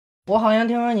我好像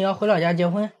听说你要回老家结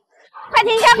婚。快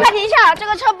停下，快停下！这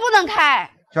个车不能开。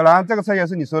小兰，这个车也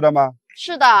是你收的吗？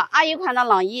是的，21款的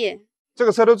朗逸。这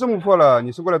个车都这么破了，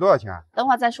你收过来多少钱？等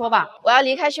会儿再说吧。我要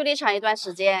离开修理厂一段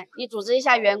时间，你组织一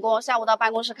下员工下午到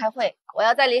办公室开会。我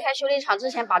要在离开修理厂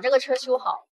之前把这个车修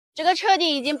好。这个车顶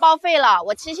已经报废了，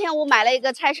我7500买了一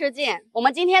个拆车件。我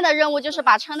们今天的任务就是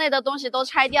把车内的东西都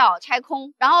拆掉、拆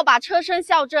空，然后把车身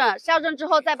校正，校正之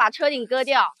后再把车顶割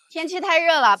掉。天气太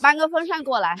热了，搬个风扇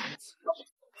过来。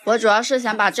我主要是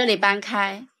想把这里搬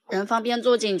开，人方便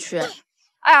坐进去。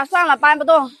哎呀，算了，搬不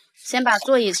动。先把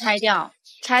座椅拆掉，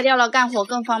拆掉了干活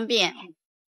更方便。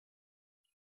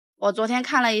我昨天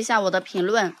看了一下我的评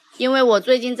论，因为我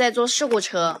最近在做事故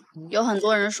车，有很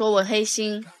多人说我黑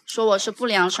心，说我是不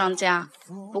良商家。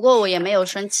不过我也没有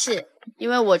生气，因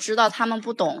为我知道他们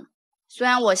不懂。虽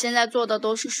然我现在做的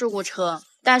都是事故车，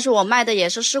但是我卖的也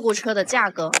是事故车的价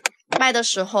格。卖的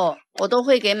时候，我都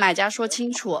会给买家说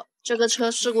清楚这个车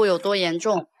事故有多严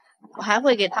重。我还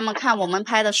会给他们看我们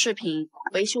拍的视频、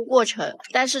维修过程，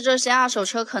但是这些二手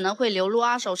车可能会流入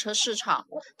二手车市场，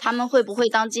他们会不会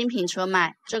当精品车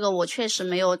卖？这个我确实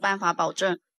没有办法保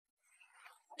证。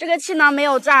这个气囊没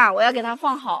有炸，我要给它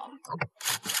放好。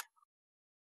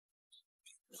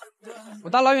我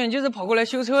大老远就是跑过来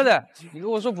修车的，你跟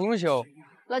我说不用修。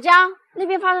老姜，那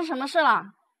边发生什么事了？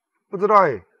不知道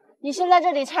哎。你先在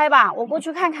这里拆吧，我过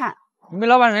去看看。你们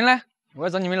老板人呢？我要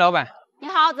找你们老板。你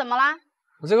好，怎么啦？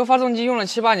我这个发动机用了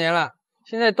7、8年了，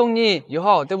现在动力、油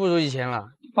耗都不如以前了，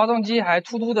发动机还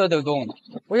突突的抖动。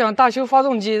我想大修发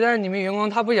动机，但是你们员工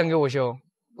他不想给我修。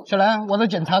小兰，我都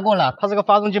检查过了，他这个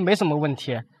发动机没什么问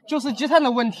题，就是积碳的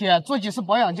问题，做几次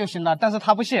保养就行了，但是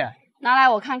他不信。拿来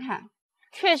我看看，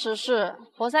确实是，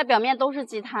活塞表面都是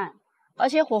积碳，而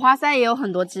且火花塞也有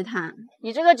很多积碳。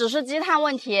你这个只是积碳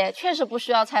问题，确实不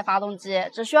需要拆发动机，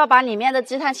只需要把里面的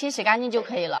积碳清洗干净就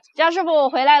可以了。姜师傅，我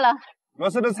回来了。螺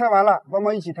丝都拆完了，帮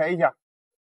忙一起抬一下。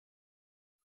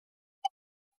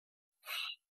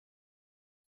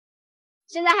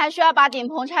现在还需要把顶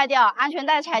棚拆掉，安全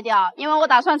带拆掉，因为我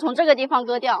打算从这个地方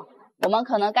割掉。我们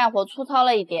可能干活粗糙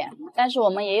了一点，但是我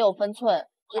们也有分寸，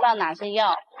知道哪些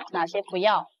要，哪些不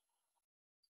要。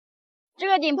这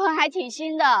个顶棚还挺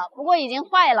新的，不过已经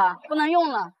坏了，不能用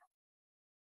了。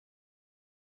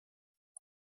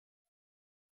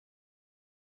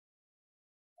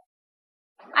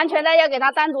安全带要给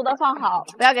它单独的放好，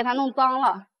不要给它弄脏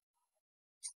了。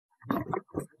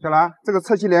小兰，这个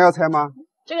侧气帘要拆吗？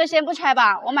这个先不拆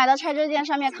吧，我买的拆车件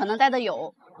上面可能带的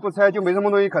有。不拆就没什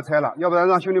么东西可拆了，要不然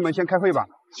让兄弟们先开会吧。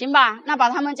行吧，那把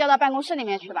他们叫到办公室里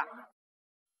面去吧。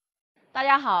大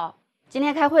家好，今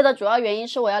天开会的主要原因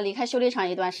是我要离开修理厂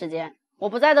一段时间。我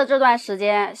不在的这段时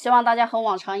间，希望大家和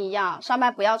往常一样，上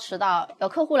班不要迟到，有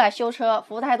客户来修车，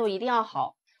服务态度一定要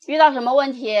好。遇到什么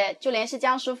问题就联系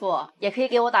姜师傅，也可以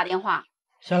给我打电话。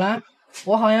小兰，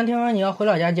我好像听说你要回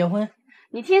老家结婚。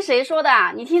你听谁说的？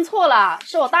你听错了，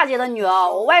是我大姐的女儿，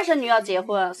我外甥女要结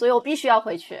婚，所以我必须要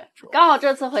回去。刚好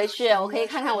这次回去，我可以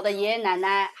看看我的爷爷奶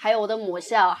奶，还有我的母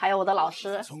校，还有我的老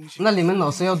师。那你们老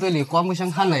师要对你刮目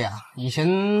相看了呀！以前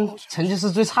成绩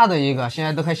是最差的一个，现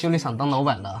在都开修理厂当老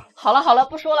板了。好了好了，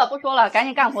不说了，赶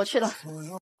紧干活去了。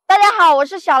大家好，我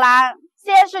是小兰。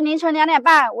现在是凌晨2点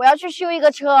半，我要去修一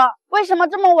个车。为什么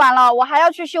这么晚了我还要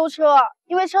去修车？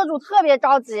因为车主特别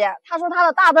着急，他说他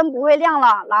的大灯不会亮了，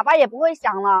喇叭也不会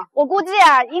响了。我估计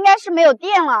应该是没有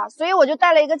电了，所以我就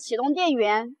带了一个启动电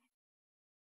源。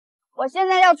我现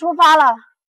在要出发了。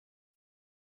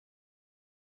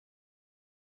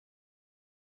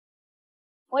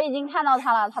我已经看到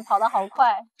他了，他跑得好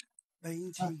快。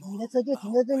你的车就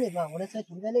停在这里吧，我的车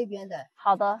停在那边的。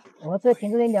好的。我车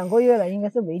停这里2个月了，应该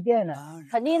是没电了。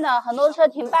肯定的，很多车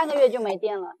停半个月就没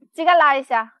电了。机盖拉一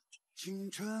下。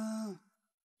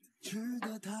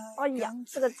哎呀，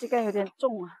这个机盖有点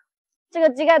重啊。这个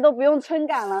机盖都不用撑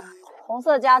杆了。红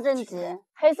色加正极，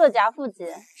黑色夹副极。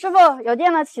师傅，有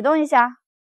电了，启动一下。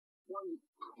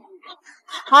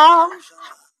好，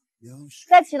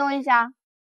再启动一下。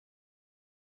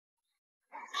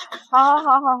好。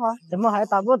怎么还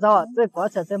打不着？这国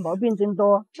产车毛病真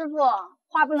多。师傅，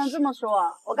话不能这么说。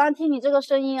我刚听你这个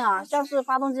声音啊，像是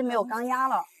发动机没有缸压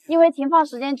了。因为停放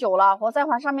时间久了，活塞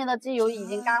环上面的机油已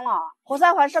经干了。活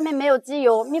塞环上面没有机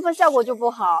油，密封效果就不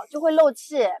好，就会漏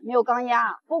气，没有缸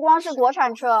压。不光是国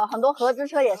产车，很多合资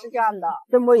车也是这样的。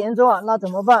这么严重啊？那怎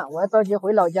么办？我要着急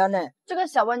回老家呢。这个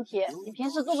小问题，你平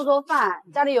时做不做饭？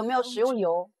家里有没有食用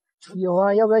油？有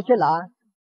啊，要不要去拿？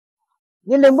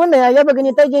你冷不冷啊？要不要给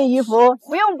你带件衣服？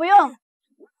不用。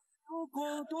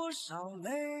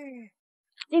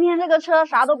今天这个车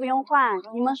啥都不用换，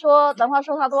你们说等会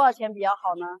收他多少钱比较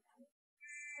好呢？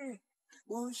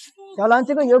小兰，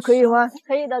这个油可以吗？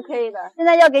可以的，可以的。现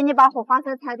在要给你把火花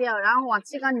塞拆掉，然后往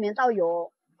气缸里面倒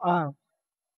油。啊。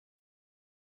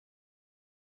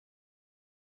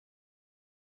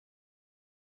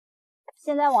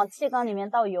现在往气缸里面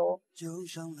倒油。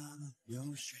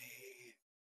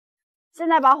现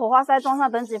在把火花塞装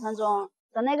上，等几分钟，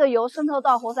等那个油渗透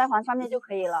到活塞环上面就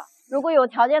可以了。如果有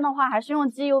条件的话，还是用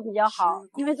机油比较好，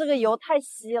因为这个油太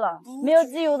稀了，没有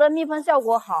机油的密封效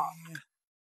果好。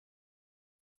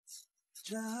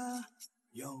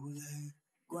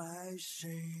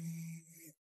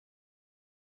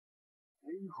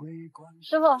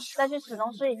师傅，再去始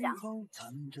终试一下。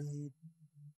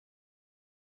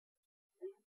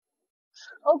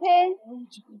OK，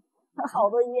 好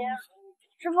多烟。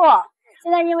师傅，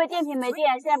现在因为电瓶没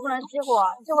电，现在不能熄火，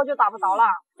熄火就打不着了，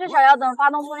最少要等发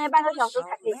动充电半个小时才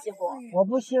可以熄火。我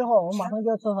不熄火，我马上就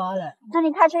要出发了。那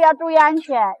你开车要注意安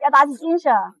全，要打起精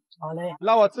神。好嘞。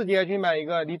那我自己也去买一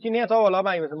个。你今天找我老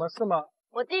板有什么事吗？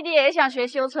我弟弟也想学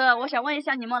修车，我想问一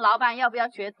下你们老板要不要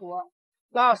学徒？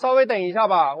那稍微等一下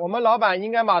吧，我们老板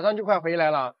应该马上就快回来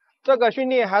了。这个训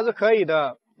练还是可以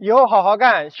的，以后好好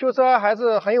干，修车还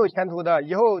是很有前途的，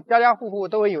以后家家户户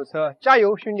都会有车，加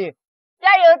油训练！加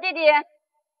油，弟弟！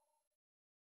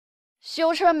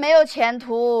修车没有前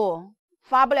途，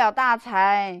发不了大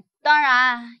财。当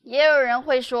然，也有人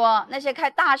会说，那些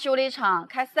开大修理厂、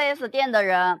开 4S 店的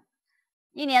人，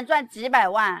一年赚几百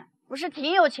万，不是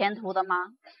挺有前途的吗？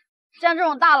像这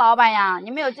种大老板呀，你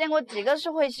们有见过几个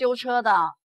是会修车的？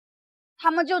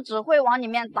他们就只会往里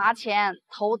面砸钱、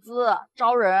投资、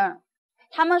招人，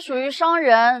他们属于商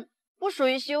人，不属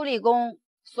于修理工，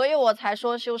所以我才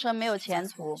说修车没有前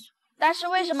途。但是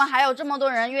为什么还有这么多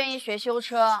人愿意学修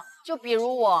车？就比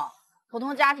如我，普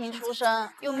通家庭出身，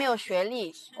又没有学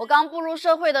历，我刚步入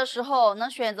社会的时候，能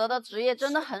选择的职业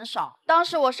真的很少。当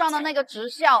时我上的那个职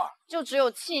校就只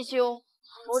有汽修、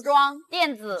服装、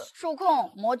电子、数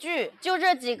控、模具，就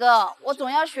这几个，我总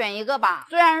要选一个吧。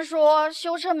虽然说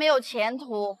修车没有前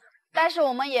途，但是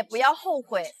我们也不要后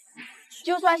悔。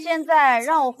就算现在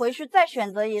让我回去再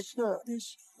选择一次，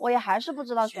我也还是不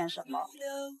知道选什么，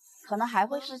可能还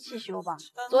会是汽修吧。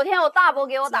昨天我大伯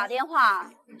给我打电话，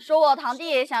说我堂弟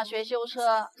也想学修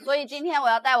车，所以今天我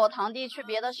要带我堂弟去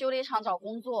别的修理厂找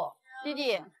工作。弟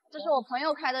弟，这是我朋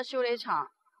友开的修理厂，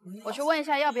我去问一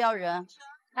下要不要人。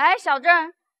哎，小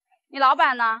郑，你老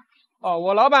板呢？哦，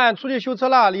我老板出去修车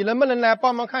了，你能不能来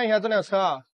帮忙看一下这辆车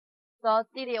啊？走，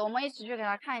弟弟，我们一起去给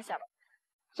他看一下吧。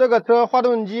这个车发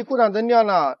动机故障灯亮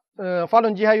了，发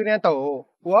动机还有点抖。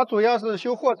我主要是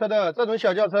修货车的，这种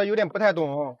小轿车有点不太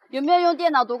懂。有没有用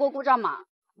电脑读过故障码？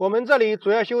我们这里主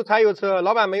要修柴油车，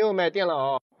老板没有买电脑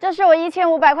哦。这是我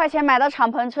1500块钱买的敞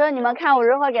篷车，你们看我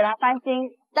如何给它翻新。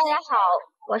大家好，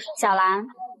我是小兰。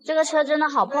这个车真的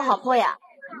好破好破呀，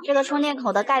这个充电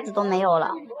口的盖子都没有了，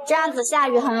这样子下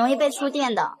雨很容易被触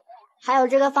电的。还有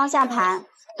这个方向盘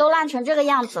都烂成这个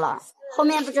样子了，后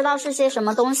面不知道是些什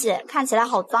么东西，看起来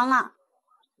好脏啊。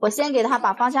我先给它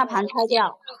把方向盘拆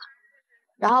掉，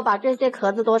然后把这些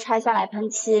壳子都拆下来喷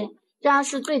漆，这样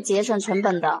是最节省成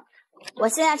本的。我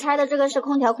现在拆的这个是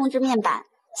空调控制面板。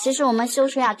其实我们修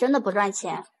车呀真的不赚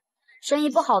钱，生意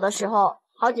不好的时候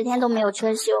好几天都没有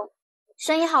车修，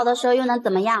生意好的时候又能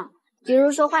怎么样？比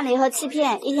如说换离合器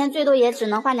片，一天最多也只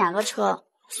能换2个车，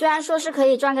虽然说是可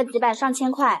以赚个几百上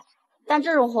千块，但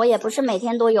这种活也不是每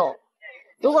天都有。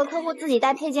如果客户自己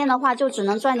带配件的话，就只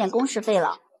能赚点工时费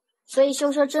了。所以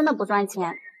修车真的不赚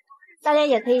钱，大家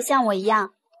也可以像我一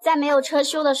样，在没有车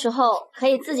修的时候，可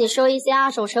以自己收一些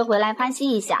二手车回来翻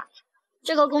新一下。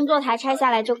这个工作台拆下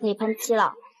来就可以喷漆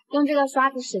了，用这个刷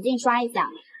子使劲刷一下，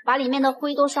把里面的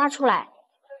灰都刷出来。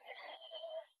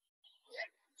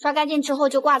刷干净之后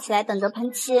就挂起来等着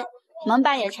喷漆，门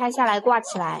板也拆下来挂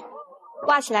起来，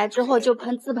挂起来之后就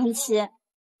喷自喷漆。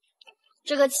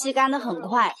这个漆干得很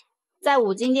快，在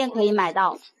5金店可以买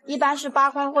到，一般是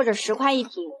8块或者10块一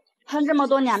瓶，喷这么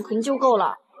多2瓶就够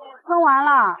了。喷完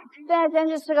了，现在先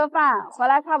去吃个饭，回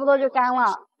来差不多就干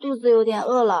了。肚子有点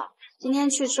饿了，今天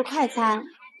去吃快餐，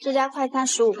这家快餐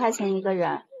15块钱一个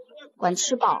人，管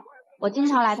吃饱。我经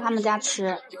常来他们家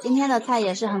吃，今天的菜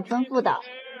也是很丰富的。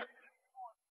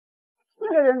这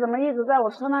个人怎么一直在我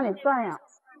车那里转呀？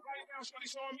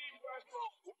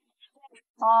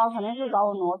哦，肯定是找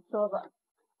我挪车的。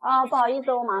啊，不好意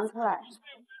思，我马上出来。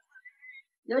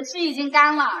油漆已经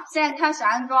干了，现在开始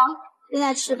安装。现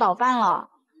在吃饱饭了，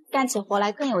干起活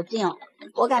来更有劲。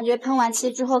我感觉喷完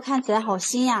漆之后看起来好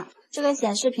新呀。这个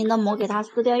显示屏的膜给它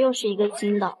撕掉，又是一个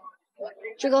新的。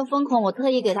这个风孔我特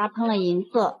意给它喷了银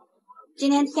色。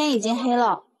今天天已经黑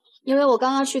了，因为我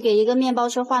刚刚去给一个面包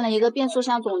车换了一个变速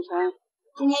箱总成，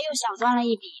今天又小赚了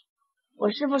一笔。我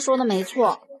师傅说的没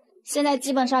错，现在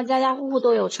基本上家家户户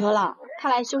都有车了，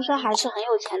看来修车还是很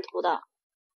有前途的。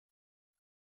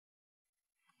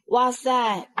哇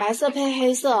塞，白色配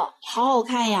黑色，好好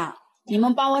看呀！你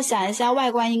们帮我想一下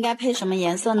外观应该配什么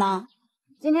颜色呢？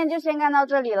今天就先干到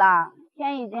这里了，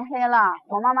天已经黑了，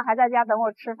我妈妈还在家等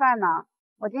我吃饭呢。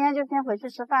我今天就先回去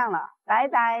吃饭了，拜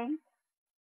拜。